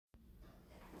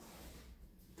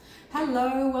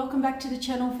Hello, welcome back to the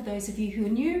channel. For those of you who are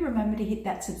new, remember to hit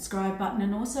that subscribe button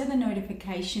and also the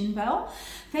notification bell.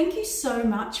 Thank you so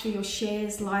much for your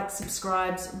shares, likes,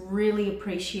 subscribes, really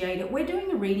appreciate it. We're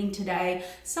doing a reading today.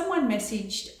 Someone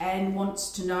messaged and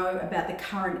wants to know about the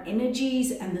current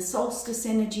energies and the solstice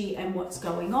energy and what's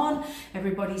going on.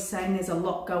 Everybody's saying there's a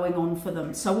lot going on for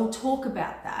them, so we'll talk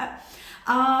about that.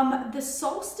 The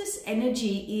solstice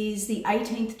energy is the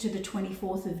 18th to the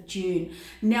 24th of June.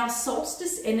 Now,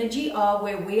 solstice energy are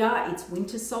where we are, it's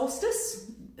winter solstice.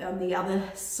 On the other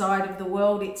side of the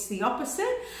world, it's the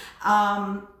opposite.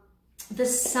 The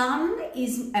sun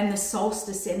is, and the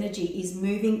solstice energy is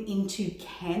moving into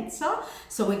Cancer.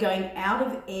 So we're going out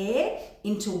of air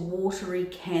into watery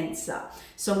Cancer.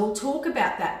 So we'll talk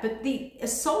about that. But the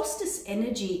solstice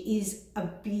energy is a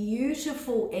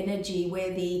beautiful energy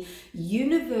where the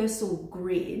universal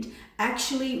grid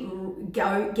actually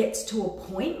gets to a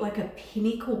point, like a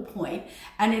pinnacle point,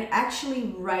 and it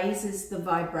actually raises the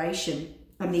vibration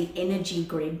of the energy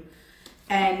grid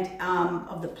and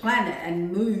of the planet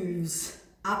and moves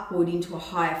upward into a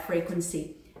higher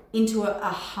frequency, into a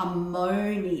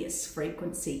harmonious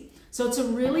frequency. So it's a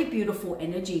really beautiful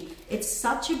energy. It's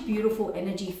such a beautiful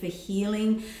energy for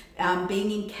healing.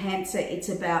 Being in Cancer, it's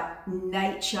about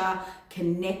nature,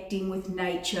 connecting with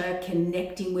nature,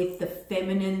 connecting with the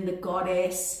feminine, the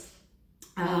goddess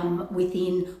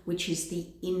within, which is the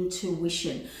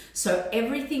intuition. So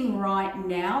everything right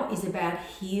now is about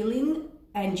healing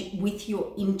and with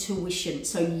your intuition,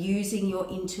 so using your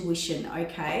intuition,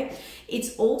 okay?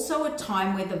 It's also a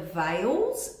time where the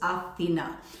veils are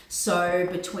thinner, so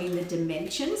between the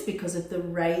dimensions, because of the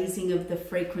raising of the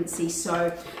frequency.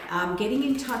 So getting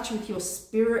in touch with your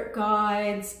spirit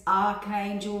guides,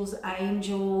 archangels,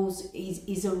 angels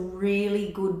is a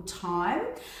really good time,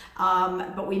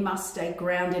 but we must stay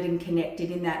grounded and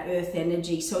connected in that earth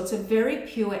energy. So it's a very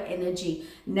pure energy.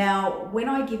 Now, when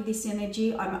I give this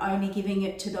energy, I'm only giving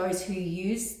it to those who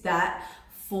use that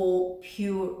for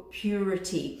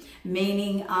purity,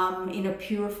 meaning in a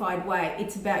purified way.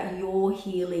 It's about your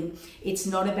healing. It's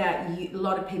not about you. A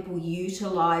lot of people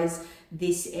utilize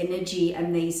this energy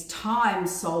and these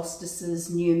times,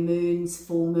 solstices, new moons,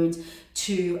 full moons,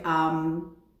 to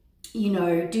you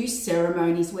know, do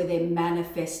ceremonies where they're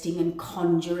manifesting and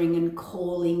conjuring and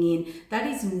calling in. That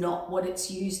is not what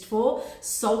it's used for.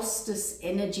 Solstice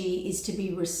energy is to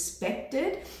be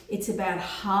respected. It's about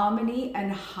harmony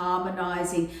and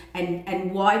harmonizing,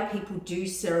 and why people do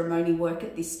ceremony work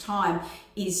at this time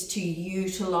is to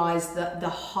utilize the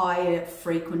higher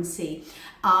frequency.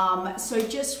 So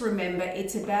just remember,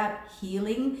 it's about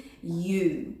healing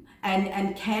you.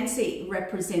 And Cancer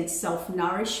represents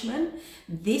self-nourishment.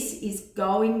 This is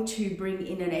going to bring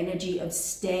in an energy of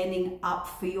standing up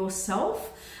for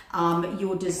yourself,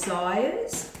 your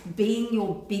desires, being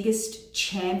your biggest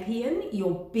champion,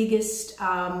 your biggest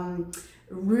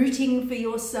rooting for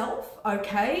yourself,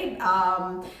 okay?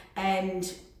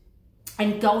 And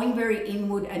going very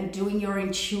inward and doing your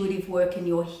intuitive work and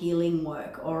your healing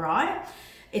work, all right?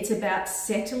 It's about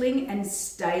settling and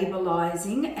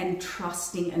stabilizing and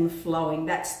trusting and flowing.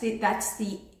 That's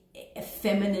the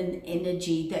feminine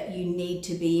energy that you need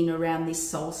to be in around this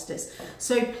solstice.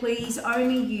 So please,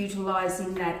 only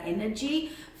utilizing that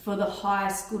energy for the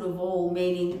highest good of all,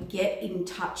 meaning get in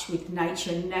touch with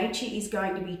nature. Nature is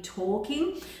going to be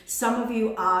talking. Some of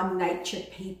you are nature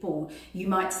people. You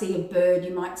might see a bird,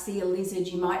 you might see a lizard,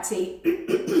 you might see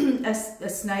a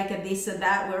snake, a this or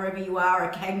that, wherever you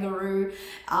are, a kangaroo.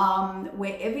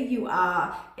 Wherever you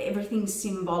are, everything's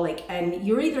symbolic, and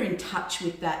you're either in touch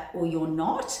with that or you're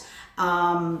not.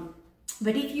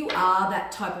 But if you are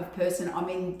that type of person, I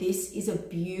mean, this is a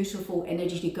beautiful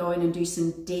energy to go in and do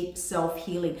some deep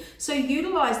self-healing. So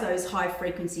utilize those high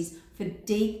frequencies for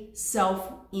deep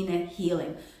self-inner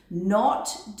healing, not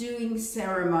doing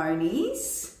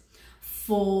ceremonies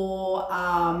for,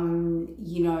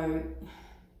 you know,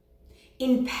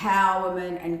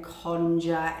 empowerment and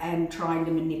conjure and trying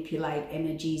to manipulate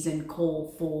energies and call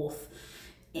forth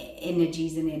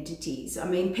energies and entities. I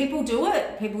mean, people do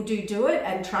it. People do it.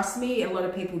 And trust me, a lot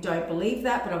of people don't believe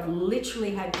that, but I've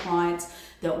literally had clients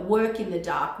that work in the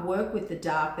dark, work with the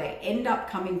dark. They end up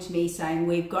coming to me saying,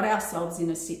 we've got ourselves in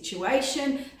a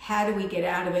situation. How do we get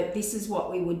out of it? This is what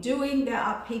we were doing. There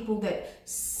are people that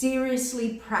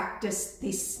seriously practice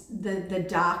this, the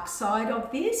dark side of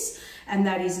this, and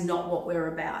that is not what we're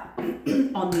about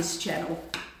on this channel.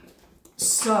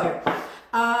 So,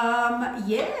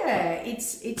 Yeah,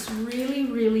 it's really,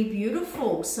 really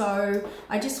beautiful. So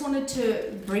I just wanted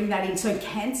to bring that in. So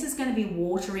Cancer is going to be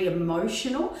watery,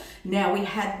 emotional. Now we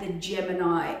had the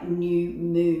Gemini new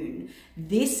moon.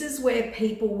 This is where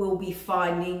people will be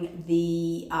finding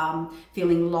the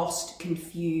feeling lost,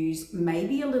 confused,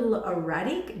 maybe a little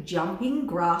erratic, jumping,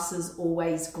 grass is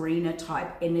always greener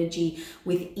type energy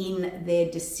within their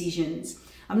decisions.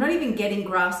 I'm not even getting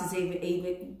grass is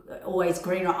even always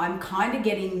greener. I'm kind of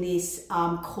getting this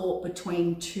caught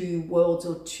between two worlds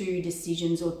or two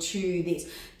decisions or two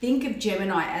this. Think of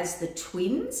Gemini as the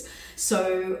twins.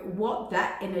 So what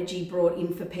that energy brought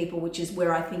in for people, which is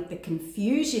where I think the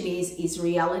confusion is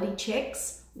reality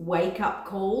checks, wake up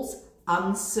calls,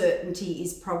 uncertainty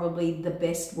is probably the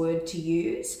best word to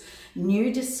use.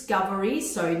 New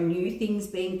discoveries, so new things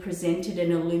being presented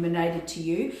and illuminated to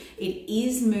you. It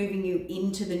is moving you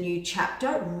into the new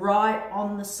chapter right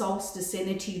on the solstice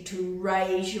energy to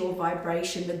raise your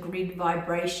vibration, the grid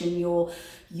vibration, your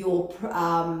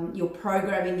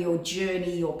programming, your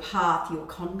journey, your path, your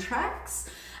contracts,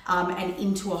 and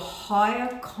into a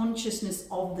higher consciousness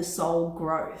of the soul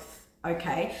growth.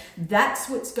 Okay, that's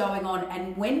what's going on.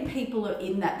 And when people are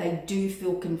in that, they do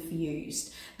feel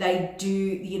confused. They do,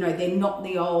 you know, they're not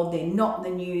the old, they're not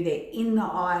the new, they're in the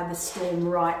eye of the storm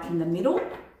right in the middle.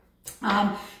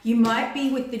 You might be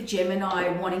with the Gemini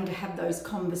wanting to have those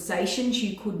conversations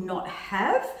you could not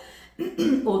have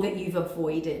or that you've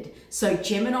avoided. So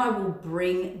Gemini will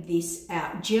bring this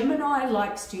out. Gemini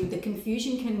likes to, the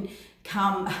confusion can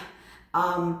come,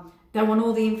 they want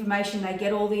all the information, they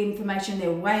get all the information,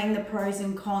 they're weighing the pros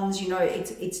and cons, you know,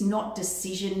 it's not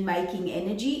decision-making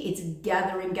energy, it's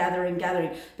gathering,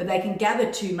 but they can gather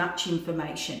too much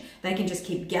information. They can just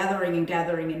keep gathering and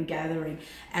gathering and gathering.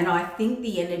 And I think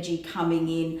the energy coming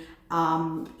in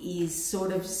is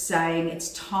sort of saying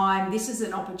it's time, this is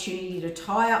an opportunity to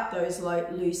tie up those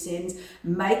loose ends,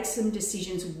 make some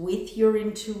decisions with your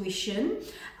intuition,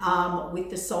 with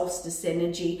the solstice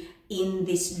energy, in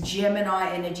this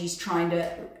Gemini energies trying to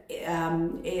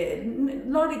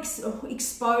not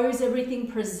expose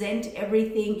everything, present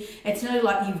everything. It's not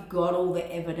like you've got all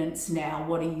the evidence now.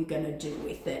 What are you going to do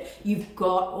with it? You've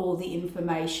got all the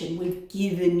information. We've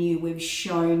given you, we've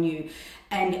shown you.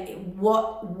 And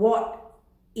what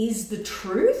is the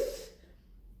truth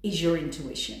is your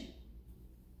intuition.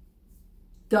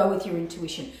 Go with your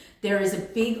intuition. There is a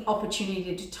big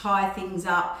opportunity to tie things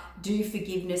up, do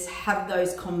forgiveness, have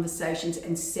those conversations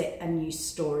and set a new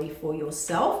story for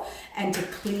yourself and to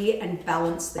clear and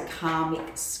balance the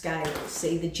karmic scales.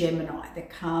 See the Gemini, the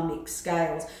karmic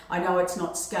scales. I know it's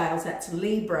not scales, that's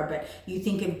Libra, but you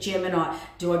think of Gemini,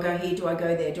 do I go here, do I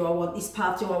go there? Do I want this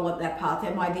path, do I want that path?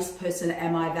 Am I this person,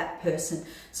 am I that person?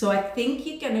 So I think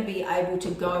you're going to be able to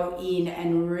go in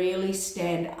and really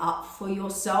stand up for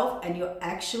yourself, and you're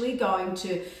actually going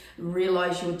to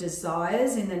realize your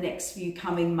desires in the next few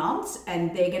coming months,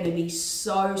 and they're going to be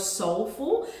so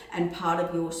soulful and part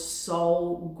of your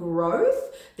soul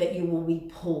growth that you will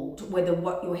be pulled. Whether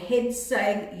what your head's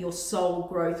saying, your soul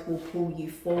growth will pull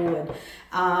you forward.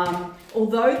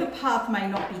 Although the path may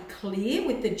not be clear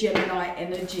with the Gemini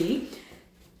energy,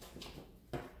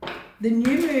 the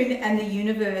new moon and the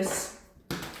universe,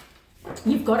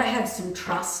 you've got to have some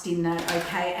trust in that,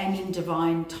 okay, and in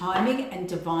divine timing and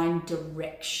divine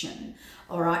direction.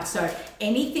 All right, so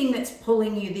anything that's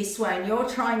pulling you this way and you're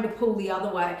trying to pull the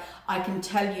other way, I can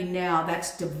tell you now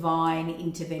that's divine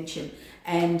intervention.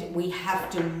 And we have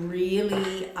to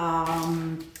really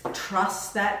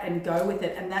trust that and go with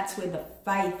it. And that's where the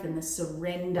faith and the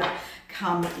surrender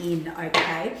come in,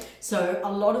 okay? So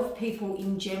a lot of people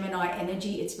in Gemini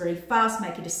energy, it's very fast,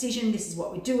 make a decision, this is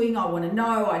what we're doing, I want to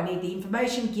know, I need the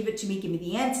information, give it to me, give me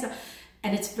the answer.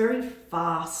 And it's very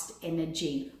fast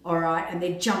energy, all right? And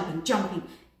they're jumping.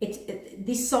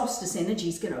 This solstice energy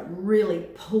is going to really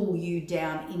pull you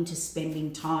down into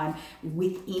spending time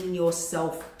within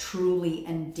yourself, truly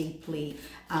and deeply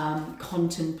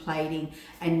contemplating.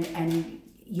 And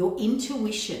your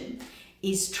intuition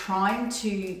is trying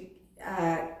to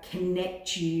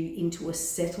connect you into a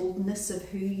settledness of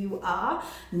who you are,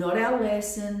 not our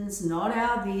lessons, not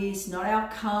our this, not our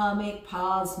karmic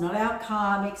paths, not our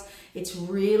karmics. It's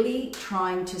really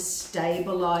trying to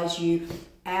stabilize you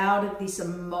out of this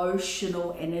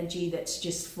emotional energy that's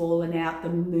just fallen out, the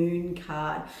moon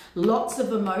card. Lots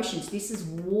of emotions. This is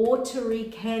watery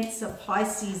Cancer,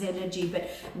 Pisces energy,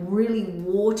 but really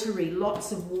watery,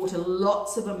 lots of water,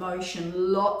 lots of emotion,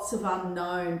 lots of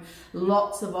unknown,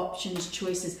 lots of options,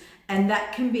 choices. And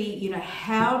that can be, you know,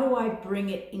 how do I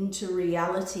bring it into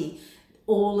reality?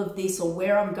 All of this, or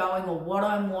where I'm going, or what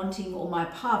I'm wanting, or my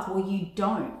path. Well, you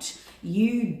don't.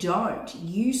 You don't.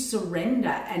 You surrender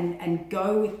and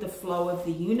go with the flow of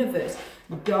the universe.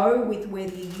 Go with where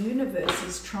the universe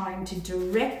is trying to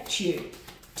direct you.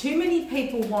 Too many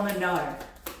people want to know.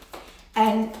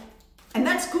 And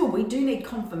that's good. We do need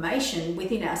confirmation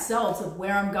within ourselves of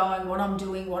where I'm going, what I'm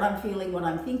doing, what I'm feeling, what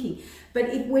I'm thinking.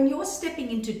 But when you're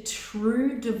stepping into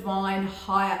true divine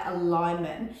higher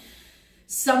alignment,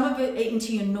 some of it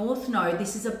into your North Node,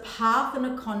 this is a path and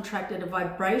a contract at a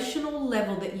vibrational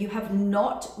level that you have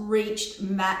not reached,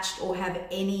 matched, or have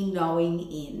any knowing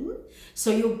in.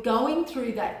 So you're going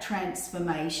through that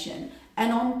transformation.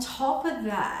 And on top of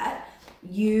that,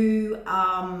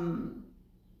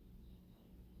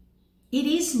 it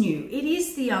is new. It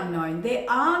is the unknown. There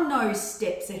are no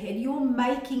steps ahead. You're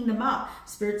making them up.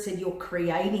 Spirit said you're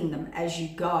creating them as you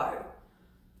go.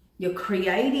 You're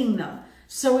creating them.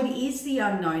 So it is the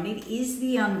unknown. It is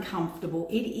the uncomfortable.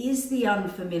 It is the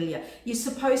unfamiliar. You're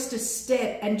supposed to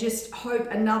step and just hope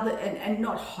another, and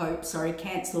not hope, sorry,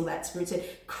 cancel that. Spirit said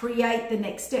create the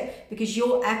next step, because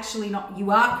you're actually not, you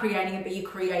are creating it, but you're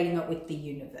creating it with the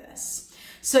universe.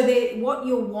 So what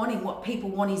you're wanting, what people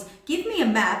want is, give me a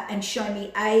map and show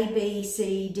me A, B,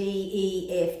 C, D,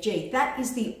 E, F, G. That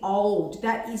is the old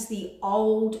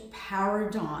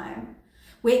paradigm.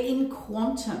 We're in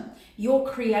quantum. You're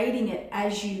creating it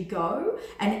as you go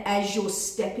and as you're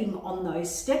stepping on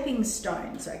those stepping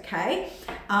stones, okay?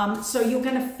 So you're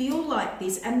going to feel like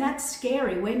this, and that's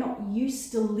scary. We're not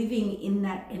used to living in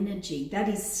that energy. That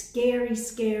is scary,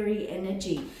 scary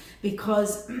energy,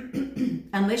 because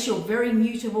unless you're very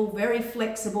mutable, very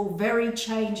flexible, very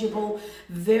changeable,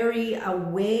 very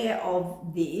aware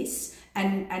of this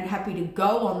and happy to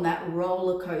go on that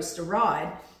roller coaster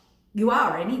ride, you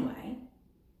are anyway.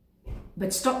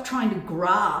 But stop trying to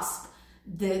grasp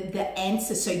the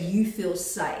answer so you feel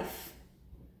safe.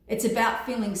 It's about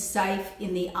feeling safe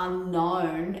in the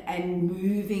unknown and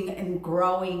moving and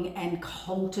growing and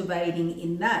cultivating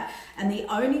in that. And the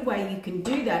only way you can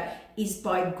do that is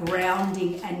by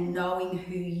grounding and knowing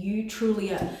who you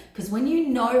truly are. Because when you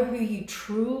know who you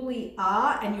truly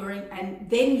are and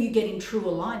then you get in true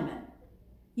alignment.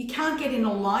 You can't get in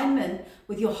alignment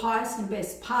with your highest and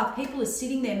best path. People are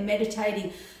sitting there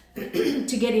meditating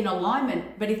to get in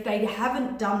alignment, but if they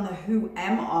haven't done the who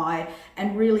am I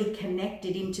and really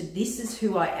connected into this is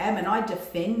who I am, and I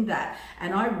defend that,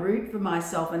 and I root for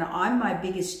myself, and I'm my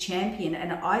biggest champion,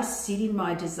 and I sit in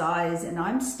my desires, and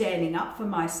I'm standing up for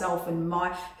myself and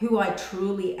who I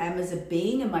truly am as a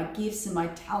being, and my gifts and my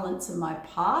talents and my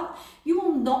path, you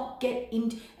will not get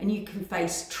into, and you can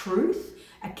face truth,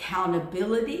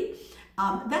 accountability.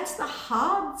 That's the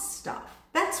hard stuff.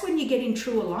 That's when you get in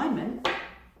true alignment.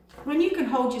 When you can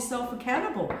hold yourself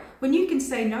accountable, when you can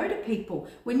say no to people,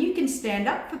 when you can stand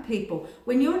up for people,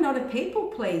 when you're not a people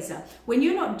pleaser, when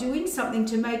you're not doing something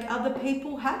to make other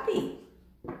people happy.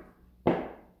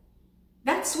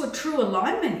 That's what true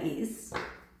alignment is.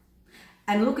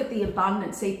 And look at the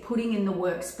abundance, see, putting in the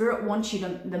work. Spirit wants you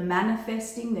to, the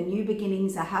manifesting, the new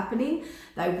beginnings are happening.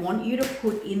 They want you to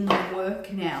put in the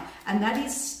work now. And that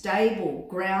is stable,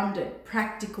 grounded,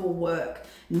 practical work.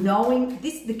 Knowing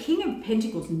this, the King of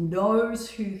Pentacles knows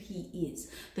who he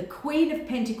is. The Queen of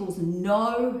Pentacles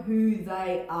know who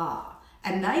they are.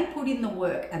 And they put in the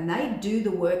work, and they do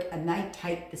the work, and they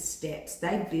take the steps.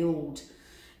 They build.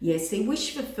 Yes, see,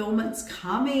 wish fulfillment's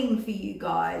coming for you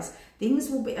guys. Things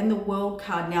will be, and the World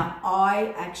card. Now,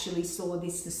 I actually saw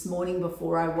this morning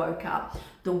before I woke up.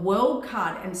 The World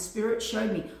card, and Spirit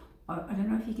showed me, I don't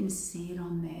know if you can see it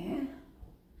on there.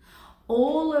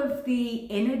 All of the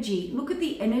energy, look at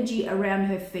the energy around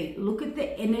her feet. Look at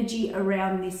the energy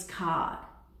around this card.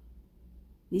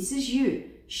 This is you.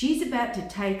 She's about to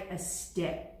take a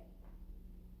step.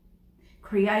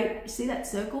 Create, see that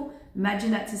circle?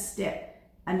 Imagine that's a step.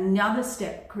 Another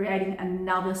step, creating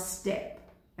another step,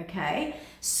 okay?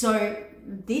 So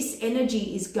this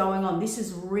energy is going on. This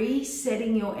is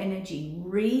resetting your energy,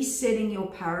 resetting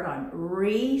your paradigm,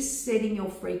 resetting your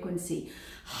frequency,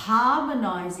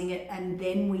 harmonizing it, and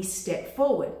then we step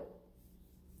forward.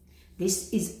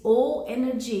 This is all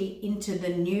energy into the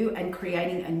new and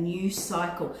creating a new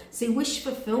cycle. See, wish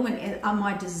fulfillment are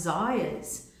my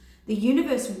desires. The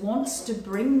universe wants to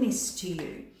bring this to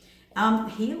you.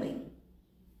 Healing.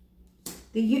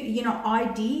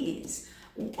 Ideas,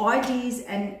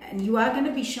 and you are going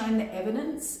to be shown the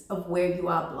evidence of where you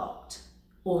are blocked,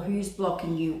 or who's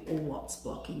blocking you, or what's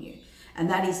blocking you. And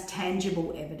that is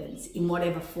tangible evidence in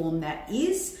whatever form that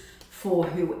is for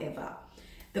whoever.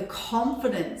 The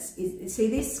confidence is, see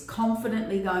this,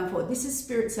 confidently going forward. This is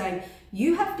Spirit saying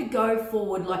you have to go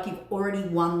forward like you've already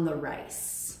won the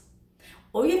race.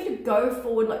 or you have to go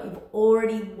forward like you've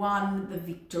already won the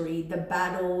victory, the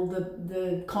battle,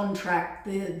 the contract,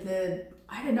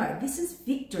 I don't know. This is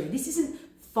victory. This isn't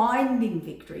finding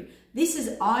victory. This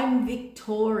is I'm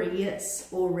victorious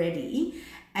already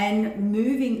and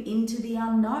moving into the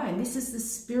unknown. This is the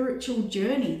spiritual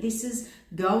journey. This is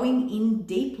going in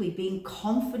deeply, being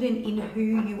confident in who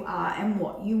you are and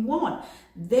what you want.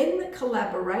 Then the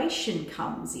collaboration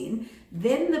comes in.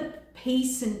 Then the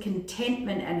peace and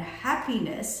contentment and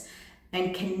happiness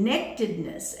and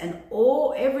connectedness and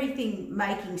everything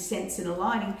making sense and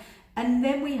aligning. And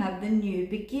then we have the new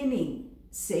beginning.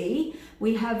 See,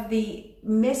 we have the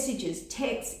messages,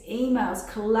 texts, emails,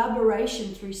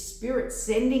 collaboration through spirit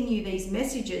sending you these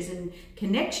messages and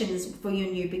connections for your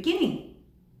new beginning,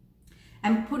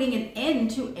 and putting an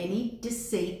end to any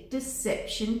deceit,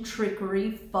 deception,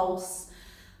 trickery, false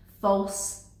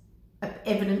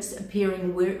evidence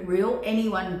appearing real,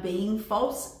 anyone being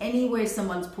false, anywhere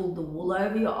someone's pulled the wool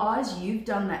over your eyes. You've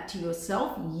done that to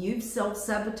yourself. You've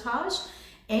self-sabotaged.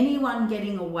 Anyone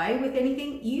getting away with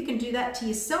anything, you can do that to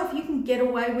yourself. You can get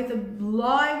away with a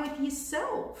lie with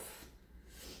yourself.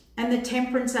 And the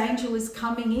temperance angel is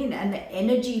coming in, and the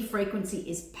energy frequency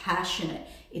is passionate.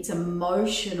 It's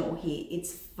emotional here.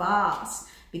 It's fast,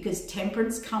 because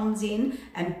temperance comes in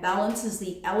and balances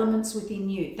the elements within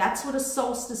you. That's what a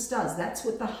solstice does. That's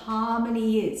what the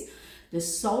harmony is. The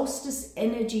solstice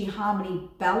energy harmony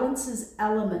balances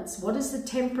elements. What does the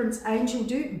temperance angel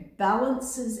do?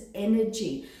 Balances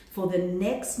energy for the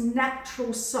next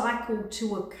natural cycle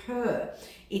to occur.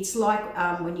 It's like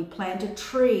when you plant a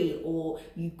tree or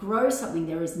you grow something,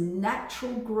 there is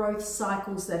natural growth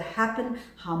cycles that happen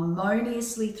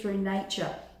harmoniously through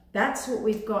nature. That's what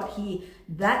we've got here.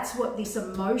 That's what this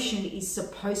emotion is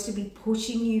supposed to be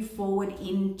pushing you forward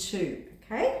into,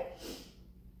 okay?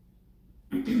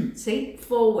 See,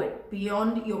 forward,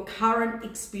 beyond your current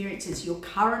experiences, your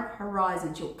current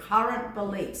horizons, your current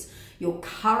beliefs, your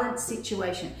current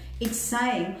situation. It's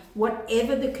saying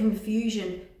whatever the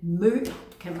confusion, move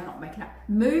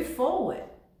forward.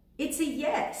 It's a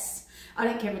yes. I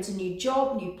don't care if it's a new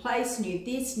job, new place, new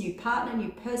this, new partner,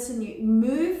 new person,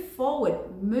 move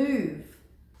forward, move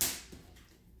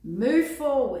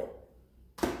forward.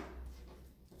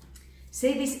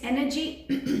 See this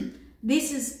energy?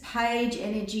 This is page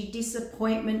energy,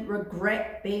 disappointment,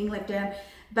 regret, being let down,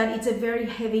 but it's a very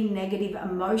heavy, negative,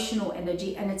 emotional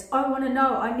energy, and it's, I want to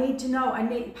know, I need to know,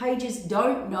 pages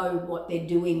don't know what they're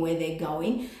doing, where they're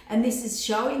going, and this is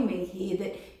showing me here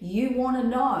that you want to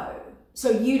know,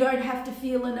 so you don't have to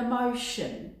feel an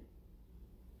emotion.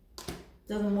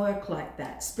 Doesn't work like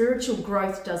that. Spiritual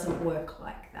growth doesn't work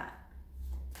like that.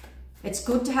 It's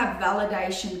good to have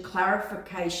validation,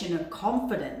 clarification, and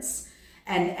confidence,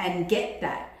 and get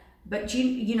that, but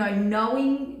you know,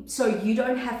 knowing so you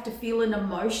don't have to feel an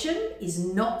emotion is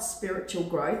not spiritual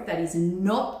growth. That is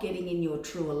not getting in your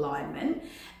true alignment.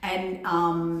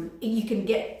 And you can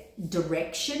get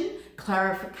direction,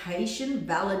 clarification,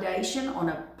 validation on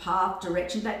a path,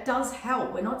 direction. That does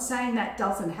help. We're not saying that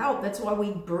doesn't help. That's why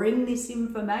we bring this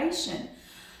information.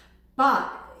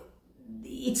 But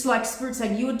it's like Spirit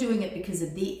saying, you're doing it because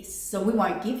of this, so we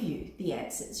won't give you the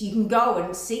answers. You can go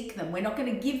and seek them. We're not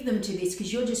going to give them to this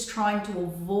because you're just trying to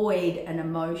avoid an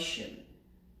emotion.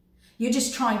 You're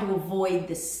just trying to avoid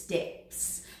the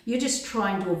steps. You're just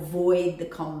trying to avoid the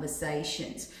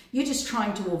conversations. You're just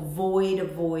trying to avoid.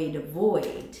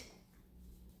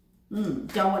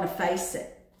 Don't want to face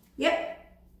it. Yep.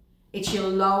 It's your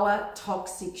lower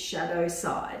toxic shadow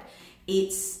side.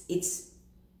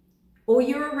 Or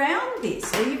you're around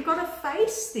this, or you've got to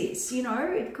face this, you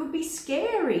know, it could be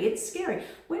scary. It's scary.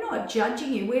 We're not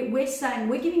judging you. We're saying,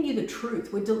 we're giving you the truth.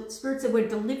 Spirit said we're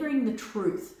delivering the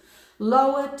truth.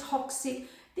 Lower toxic.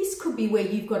 This could be where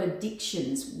you've got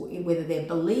addictions, whether they're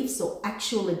beliefs or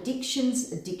actual addictions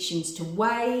to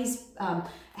ways.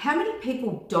 How many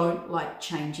people don't like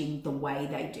changing the way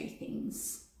they do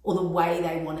things or the way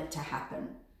they want it to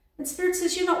happen? And Spirit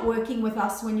says you're not working with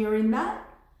us when you're in that.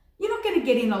 You're not going to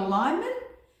get in alignment.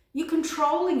 You're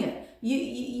controlling it.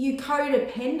 You're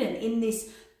codependent in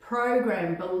this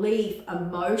program, belief,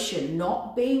 emotion,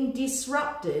 not being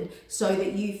disrupted so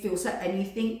that you feel safe, and you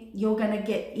think you're going to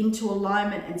get into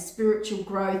alignment and spiritual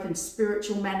growth and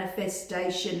spiritual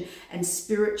manifestation and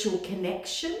spiritual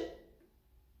connection.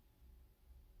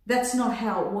 That's not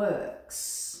how it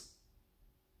works.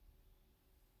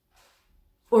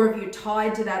 Or if you're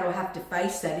tied to that or have to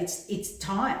face that, it's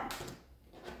time.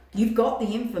 You've got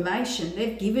the information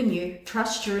they've given you.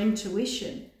 Trust your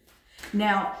intuition.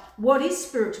 Now, what is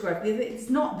spiritual growth? If it's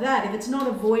not that, if it's not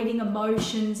avoiding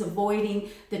emotions, avoiding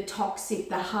the toxic,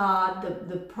 the hard,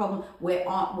 the problem,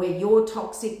 where you're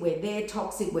toxic, where they're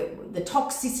toxic, where the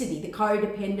toxicity, the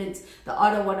codependence, the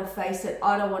I don't want to face it,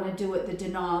 I don't want to do it, the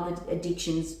denial, the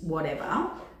addictions,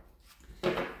 whatever.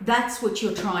 That's what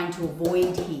you're trying to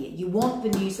avoid here. You want the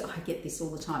new, I get this all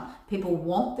the time. People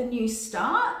want the new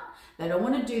start. They don't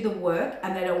want to do the work,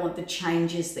 and they don't want the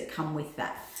changes that come with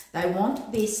that. They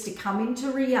want this to come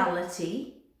into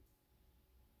reality.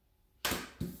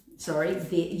 Sorry,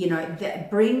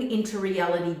 bring into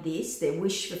reality this, their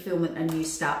wish fulfillment, a new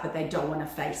start, but they don't want to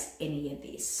face any of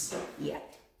this. Yeah.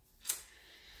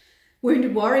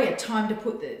 Wounded warrior, time to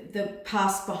put the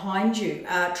past behind you.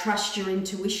 Trust your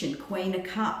intuition. Queen of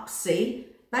Cups. See?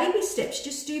 Baby steps.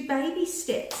 Just do baby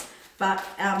steps. But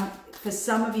for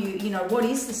some of you, what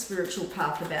is the spiritual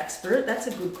path about? Spirit? That's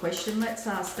a good question. Let's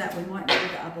ask that. We might need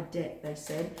the other deck, they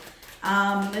said.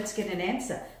 Let's get an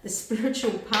answer. The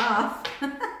spiritual path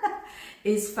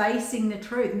is facing the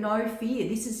truth. No fear.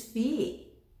 This is fear.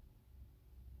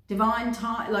 Divine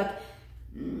time,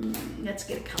 let's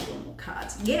get a couple more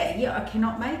cards. Yeah, I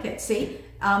cannot make it. See,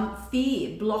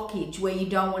 fear, blockage, where you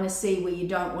don't want to see, where you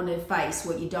don't want to face,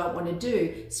 what you don't want to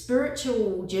do.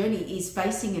 Spiritual journey is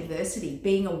facing adversity,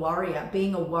 being a warrior,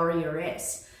 being a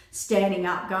warrioress, standing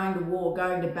up, going to war,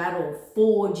 going to battle,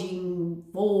 forging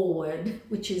forward,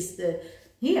 which is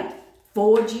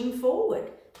forging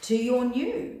forward to your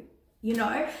new,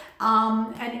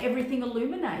 and everything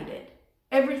illuminated,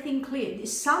 everything clear. The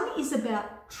sun is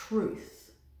about truth.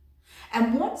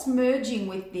 And what's merging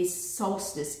with this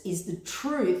solstice is the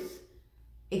truth,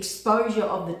 exposure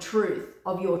of the truth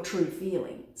of your true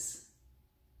feelings.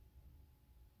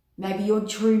 Maybe your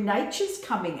true nature's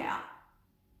coming out.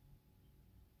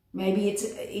 Maybe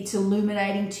it's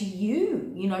illuminating to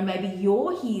you. Maybe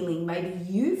you're healing, maybe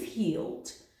you've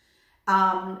healed.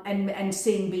 And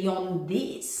seeing beyond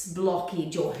this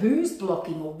blockage, or who's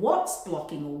blocking, or what's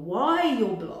blocking, or why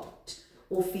you're blocked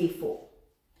or fearful.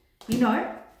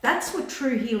 That's what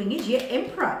true healing is. Yeah,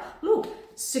 Emperor. Look,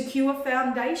 secure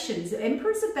foundations. The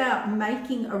Emperor is about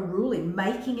making a ruling,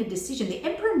 making a decision. The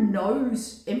Emperor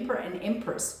knows, Emperor and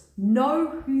Empress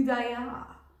know who they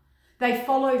are. They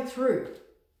follow through.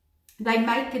 They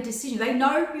make a decision. They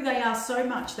know who they are so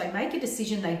much. They make a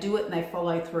decision, they do it, and they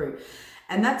follow through.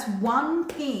 And that's one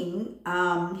thing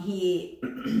here,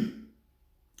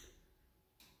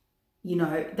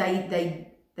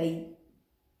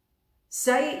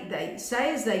 they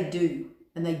say as they do,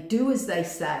 and they do as they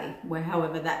say,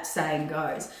 however that saying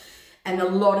goes. And a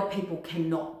lot of people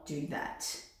cannot do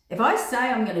that. If I say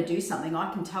I'm going to do something,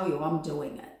 I can tell you I'm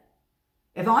doing it.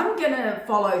 If I'm going to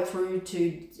follow through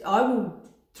I will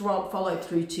follow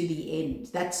through to the end.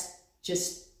 That's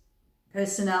just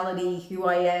personality, who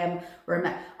I am, where I'm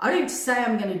at. I don't say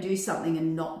I'm going to do something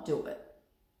and not do it.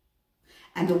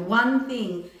 And the one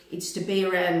thing is to be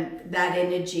around that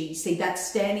energy. See, that's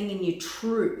standing in your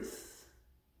truth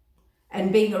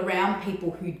and being around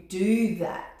people who do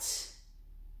that.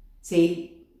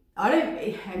 See,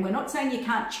 and we're not saying you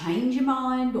can't change your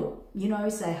mind or,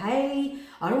 say, hey,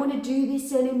 I don't want to do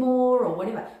this anymore or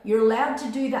whatever. You're allowed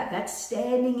to do that. That's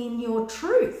standing in your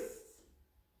truth.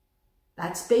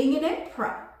 That's being an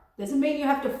emperor. Doesn't mean you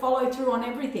have to follow through on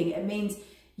everything. It means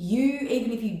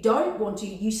even if you don't want to,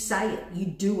 you say it, you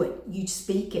do it, you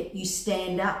speak it, you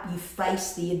stand up, you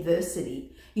face the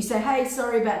adversity. You say, hey,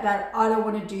 sorry about that. I don't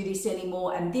want to do this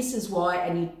anymore. And this is why.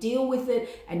 And you deal with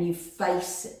it and you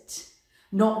face it.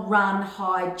 Not run,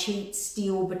 hide, cheat,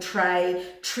 steal, betray,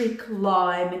 trick,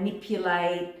 lie,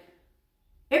 manipulate.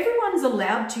 Everyone's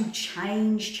allowed to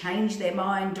change their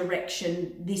mind,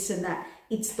 direction, this and that.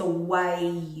 It's the way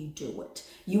you do it.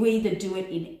 You either do it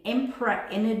in Emperor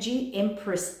energy,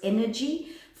 Empress energy,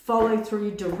 follow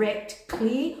through, direct,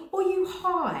 clear, or you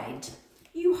hide.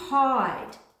 You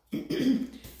hide.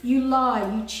 You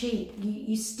lie, you cheat,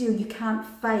 you steal, you can't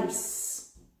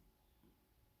face.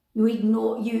 You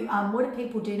ignore, what do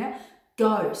people do now?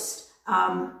 Ghost.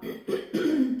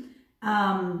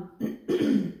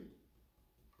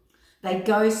 They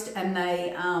ghost and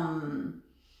they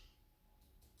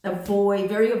avoid,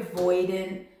 very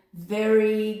avoidant,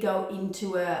 very go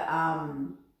into a, I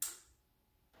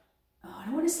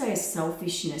don't want to say a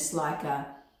selfishness, like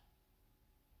a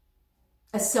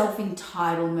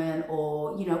self-entitlement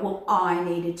or, well, I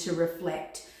needed to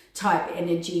reflect type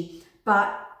energy.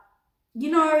 But,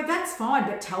 that's fine,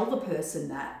 but tell the person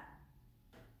that.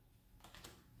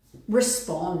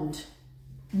 Respond.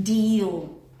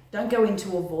 Deal. Don't go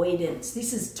into avoidance.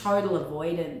 This is total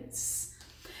avoidance.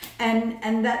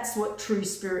 And that's what true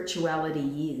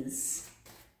spirituality is.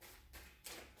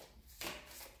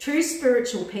 True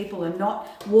spiritual people are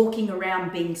not walking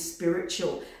around being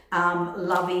spiritual,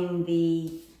 loving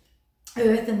the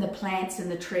earth and the plants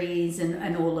and the trees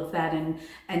and all of that,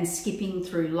 and skipping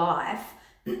through life,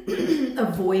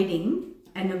 avoiding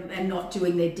and not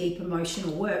doing their deep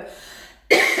emotional work.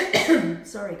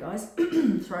 Sorry guys,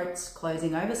 throat's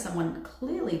closing over. Someone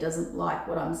clearly doesn't like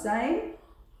what I'm saying.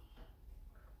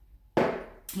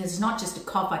 It's not just a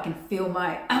cough, I can feel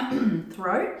my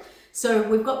throat. So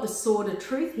we've got the sword of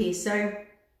truth here. So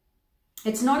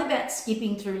it's not about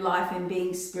skipping through life and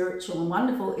being spiritual and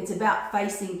wonderful. It's about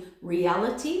facing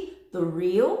reality, the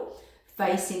real,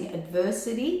 facing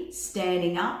adversity,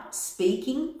 standing up,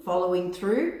 speaking, following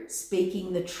through,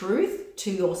 speaking the truth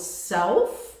to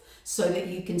yourself so that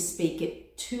you can speak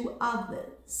it to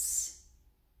others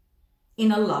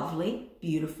in a lovely,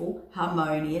 beautiful,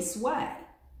 harmonious way.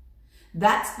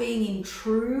 That's being in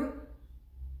true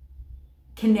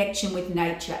connection with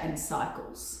nature and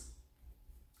cycles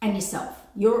and yourself.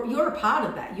 You're a part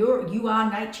of that. You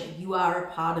are nature. You are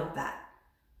a part of that.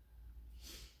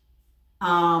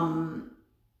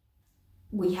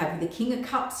 We have the King of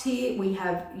Cups here. We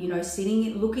have, you know,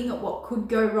 sitting, looking at what could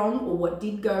go wrong or what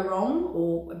did go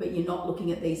wrong, but you're not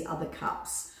looking at these other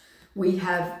cups. We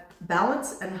have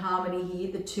balance and harmony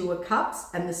here, the Two of Cups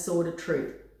and the Sword of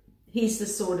Truth. Here's the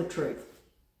Sword of Truth.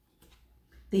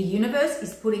 The universe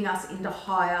is putting us into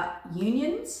higher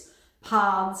unions,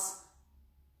 paths,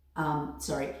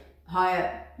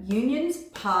 higher unions,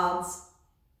 paths,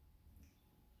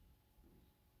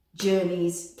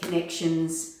 journeys,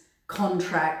 connections,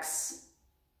 contracts,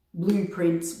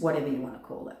 blueprints, whatever you want to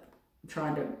call it. I'm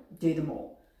trying to do them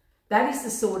all. That is the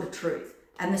Sword of Truth.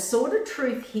 And the Sword of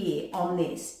Truth here on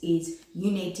this is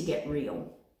you need to get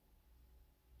real.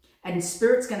 And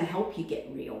Spirit's going to help you get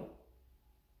real.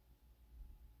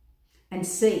 And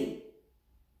see.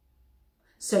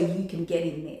 So you can get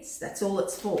in this. That's all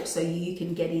it's for. So you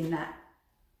can get in that.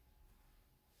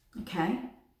 Okay?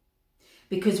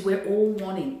 Because we're all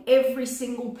wanting, every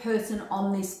single person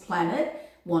on this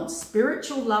planet wants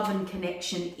spiritual love and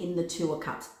connection in the Two of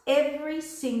Cups. Every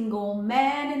single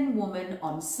man and woman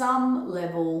on some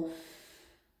level,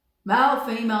 male,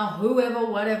 female, whoever,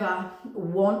 whatever,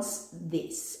 wants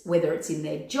this. Whether it's in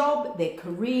their job, their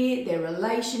career, their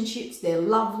relationships, their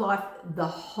love life, the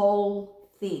whole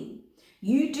thing.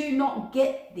 You do not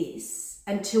get this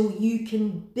until you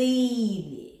can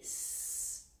be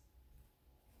this.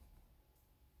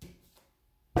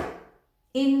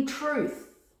 In truth.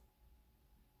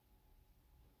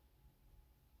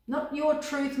 Not your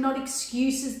truth, not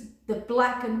excuses, the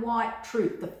black and white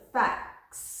truth, the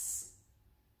facts.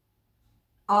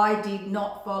 I did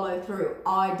not follow through.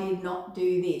 I did not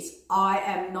do this. I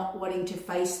am not wanting to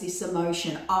face this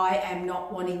emotion. I am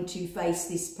not wanting to face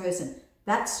this person.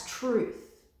 That's truth.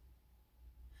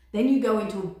 Then you go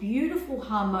into a beautiful,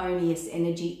 harmonious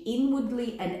energy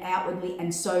inwardly and outwardly,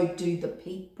 and so do the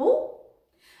people.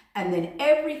 And then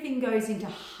everything goes into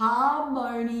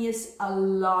harmonious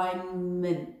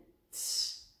alignment.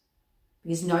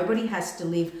 Because nobody has to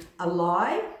live a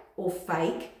lie or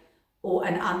fake or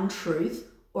an untruth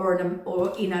or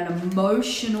in an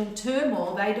emotional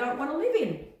turmoil they don't want to live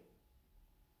in.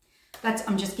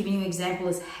 I'm just giving you an example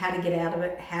as how to get out of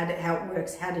it, how it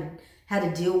works, how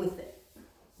to deal with it.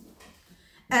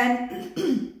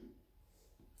 And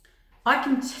I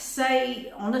can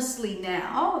say honestly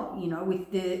now, you know,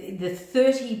 with the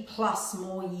 30 plus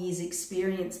more years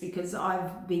experience, because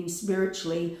I've been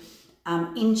spiritually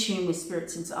in tune with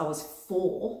Spirit since I was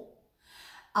 4,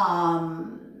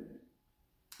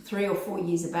 3 or 4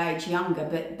 years of age younger,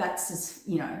 but that's just,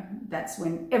 you know, that's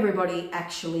when everybody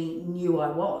actually knew I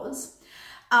was.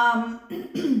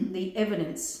 The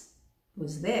evidence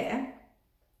was there.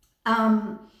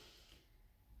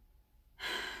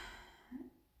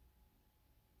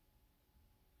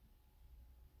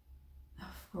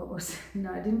 What was it?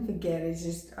 No, I didn't forget. It's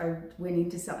just I went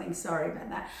into something. Sorry about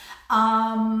that.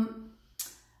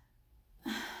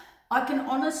 I can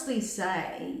honestly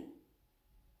say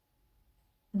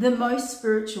the most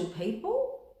spiritual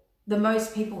people, the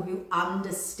most people who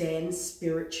understand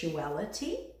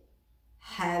spirituality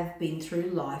have been through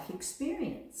life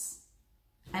experience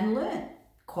and learn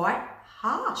quite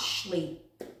harshly,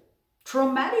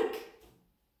 traumatic.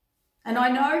 And I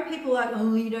know people are like,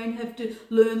 oh, you don't have to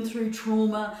learn through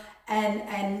trauma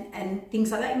and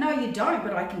things like that. No, you don't.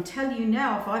 But I can tell you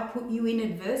now, if I put you in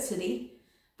adversity,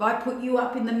 if I put you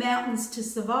up in the mountains to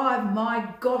survive,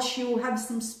 my gosh, you'll have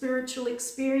some spiritual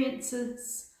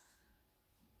experiences.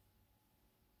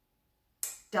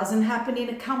 Doesn't happen in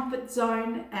a comfort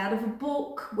zone, out of a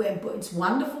book, where it's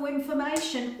wonderful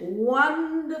information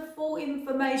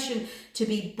to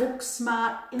be book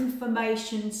smart,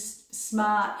 information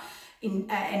smart,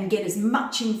 and get as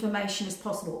much information as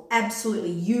possible.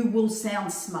 Absolutely, you will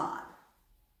sound smart.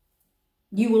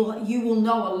 You will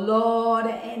know a lot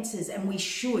of answers, and we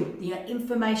should. You know,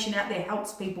 information out there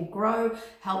helps people grow,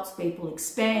 helps people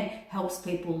expand, helps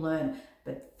people learn.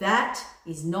 But that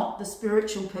is not the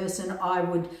spiritual person I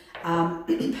would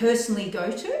personally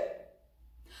go to.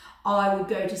 I would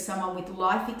go to someone with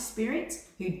life experience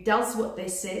who does what they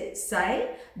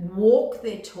say, walk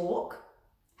their talk,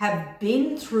 have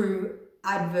been through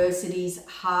adversities,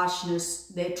 harshness,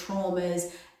 their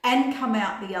traumas, and come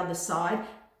out the other side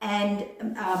and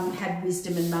had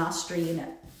wisdom and mastery in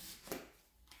it.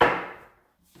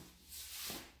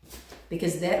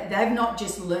 Because they've not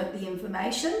just learnt the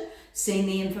information, seen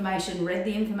the information, read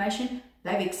the information,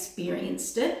 they've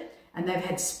experienced it, and they've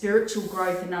had spiritual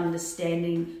growth and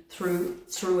understanding through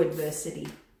adversity.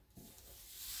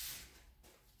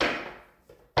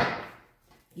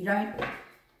 You don't...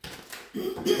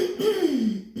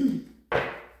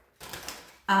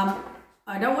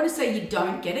 I don't want to say you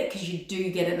don't get it, because you do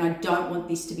get it, and I don't want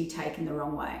this to be taken the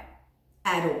wrong way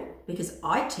at all, because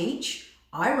I teach,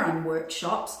 I run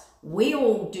workshops, we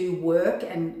all do work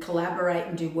and collaborate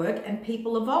and do work, and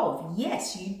people evolve.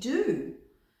 Yes, you do.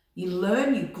 You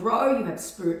learn, you grow, you have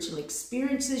spiritual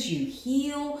experiences, you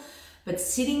heal, but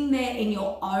sitting there in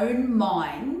your own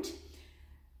mind,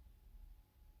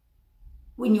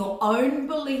 in your own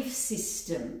belief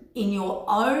system, in your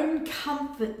own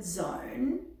comfort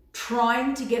zone,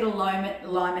 trying to get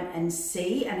alignment and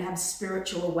see and have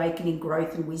spiritual awakening,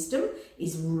 growth and wisdom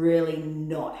is really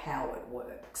not how it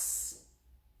works.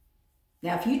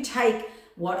 Now, if you take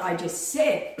what I just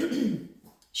said,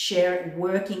 share it,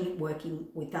 working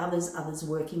with others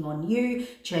working on you,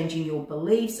 changing your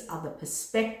beliefs, other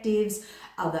perspectives,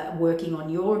 working on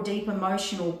your deep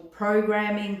emotional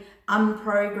programming,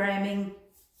 unprogramming,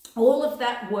 all of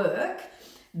that work,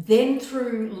 then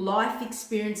through life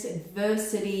experience,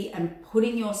 adversity, and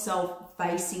putting yourself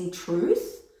facing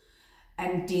truth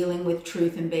and dealing with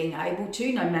truth and being able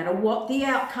to, no matter what the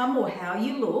outcome or how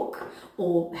you look,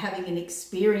 or having an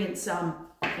experience,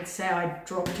 let's say I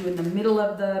dropped you in the middle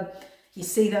of you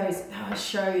see those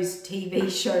shows, TV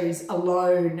shows,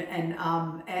 alone and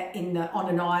on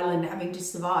an island having to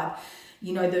survive,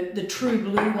 you know, the true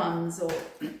blue ones, or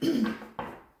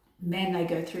man, they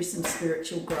go through some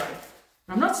spiritual growth.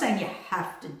 I'm not saying you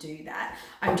have to do that.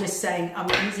 I'm just saying I'm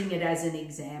using it as an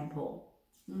example.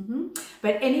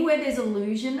 But anywhere there's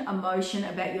illusion, emotion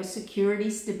about your security,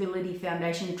 stability,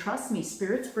 foundation, trust me,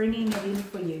 Spirit's bringing it in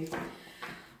for you.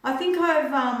 I think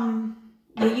I've,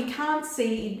 yeah, you can't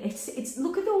see, it's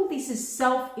look at all this as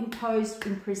self-imposed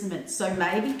imprisonment. So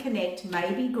maybe connect,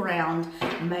 maybe ground,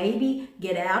 maybe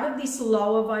get out of this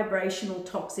lower vibrational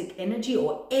toxic energy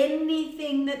or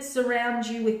anything that surrounds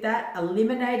you with that.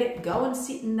 Eliminate it, go and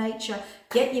sit in nature,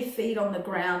 get your feet on the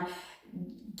ground,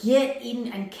 get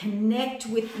in and connect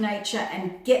with nature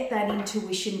and get that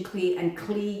intuition clear and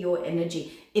clear your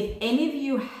energy. If any of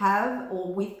you have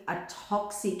or with a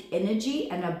toxic energy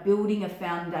and are building a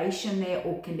foundation there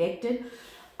or connected,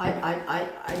 I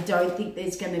don't think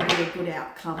there's going to be a good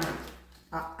outcome.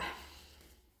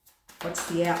 What's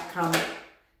the outcome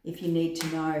if you need to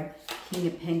know? King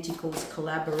of Pentacles,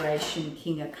 collaboration,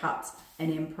 King of Cups,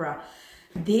 and Emperor.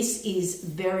 This is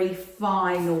very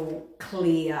final,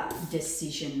 clear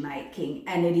decision making,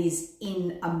 and it is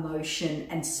in emotion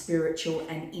and spiritual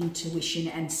and intuition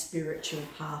and spiritual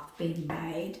path being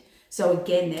made. So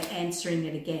again, they're answering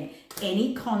it again.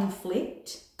 Any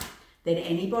conflict that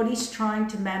anybody's trying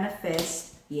to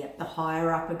manifest, yeah, the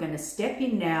higher up are going to step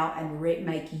in now and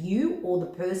make you or the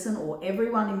person or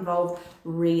everyone involved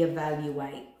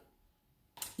reevaluate.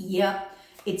 Yeah.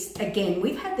 It's, again,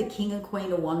 we've had the King and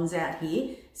Queen of Wands out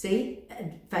here, see,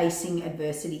 facing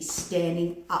adversity,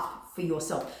 standing up for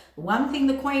yourself. One thing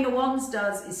the Queen of Wands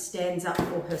does is stands up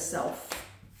for herself.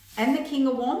 And the King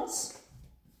of Wands,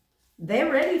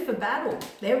 they're ready for battle.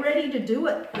 They're ready to do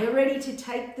it. They're ready to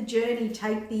take the journey,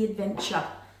 take the adventure.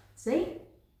 See?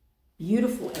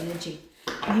 Beautiful energy.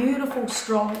 Beautiful,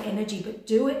 strong energy, but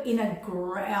do it in a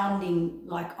grounding,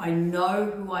 like I know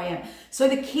who I am. So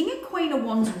the King and Queen of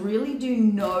Wands really do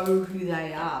know who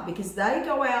they are, because they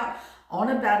go out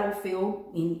on a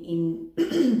battlefield in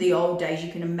the old days.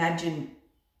 You can imagine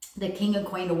the King and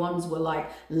Queen of Wands were like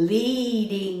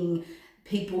leading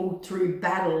people through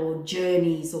battle or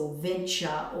journeys or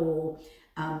venture or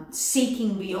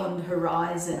seeking beyond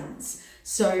horizons.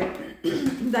 So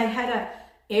they had an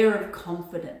air of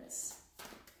confidence.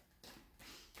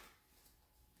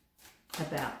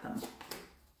 about them.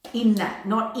 In that,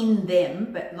 not in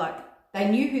them, but like they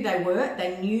knew who they were,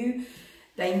 they knew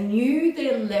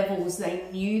their levels, they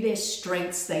knew their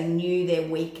strengths, they knew their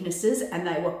weaknesses, and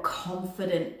they were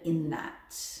confident in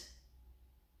that.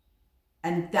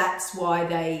 And that's why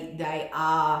they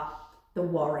are the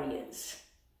warriors,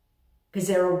 because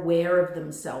they're aware of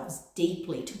themselves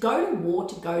deeply. To go to war,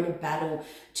 to go to battle,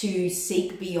 to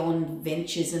seek beyond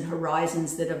ventures and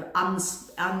horizons that are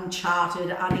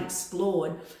uncharted,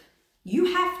 unexplored,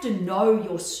 you have to know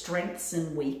your strengths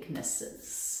and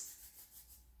weaknesses.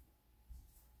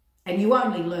 And you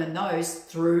only learn those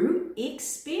through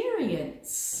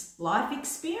experience, life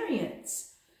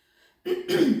experience.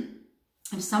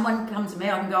 If someone comes to me,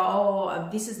 I can go, oh,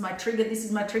 this is my trigger, this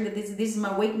is my trigger, this is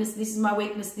my weakness, this is my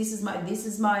weakness, this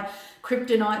is my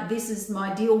kryptonite, this is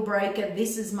my deal breaker,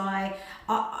 this is my...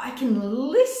 I can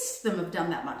list them. I've done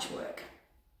that much work.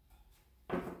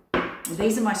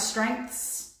 These are my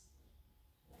strengths.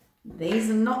 These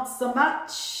are not so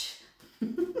much.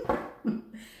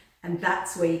 And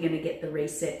that's where you're going to get the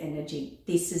reset energy.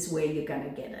 This is where you're going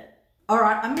to get it. All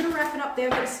right, I'm going to wrap it up there.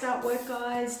 I'm going to start work,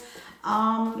 guys.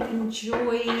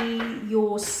 Enjoy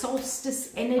your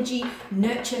solstice energy.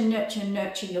 Nurture, nurture,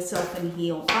 nurture yourself and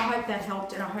heal. I hope that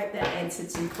helped, and I hope that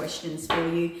answered some questions for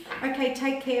you. Okay,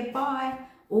 take care. Bye.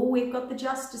 Oh, we've got the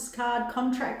Justice card.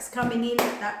 Contracts coming in.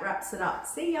 That wraps it up.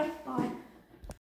 See ya. Bye.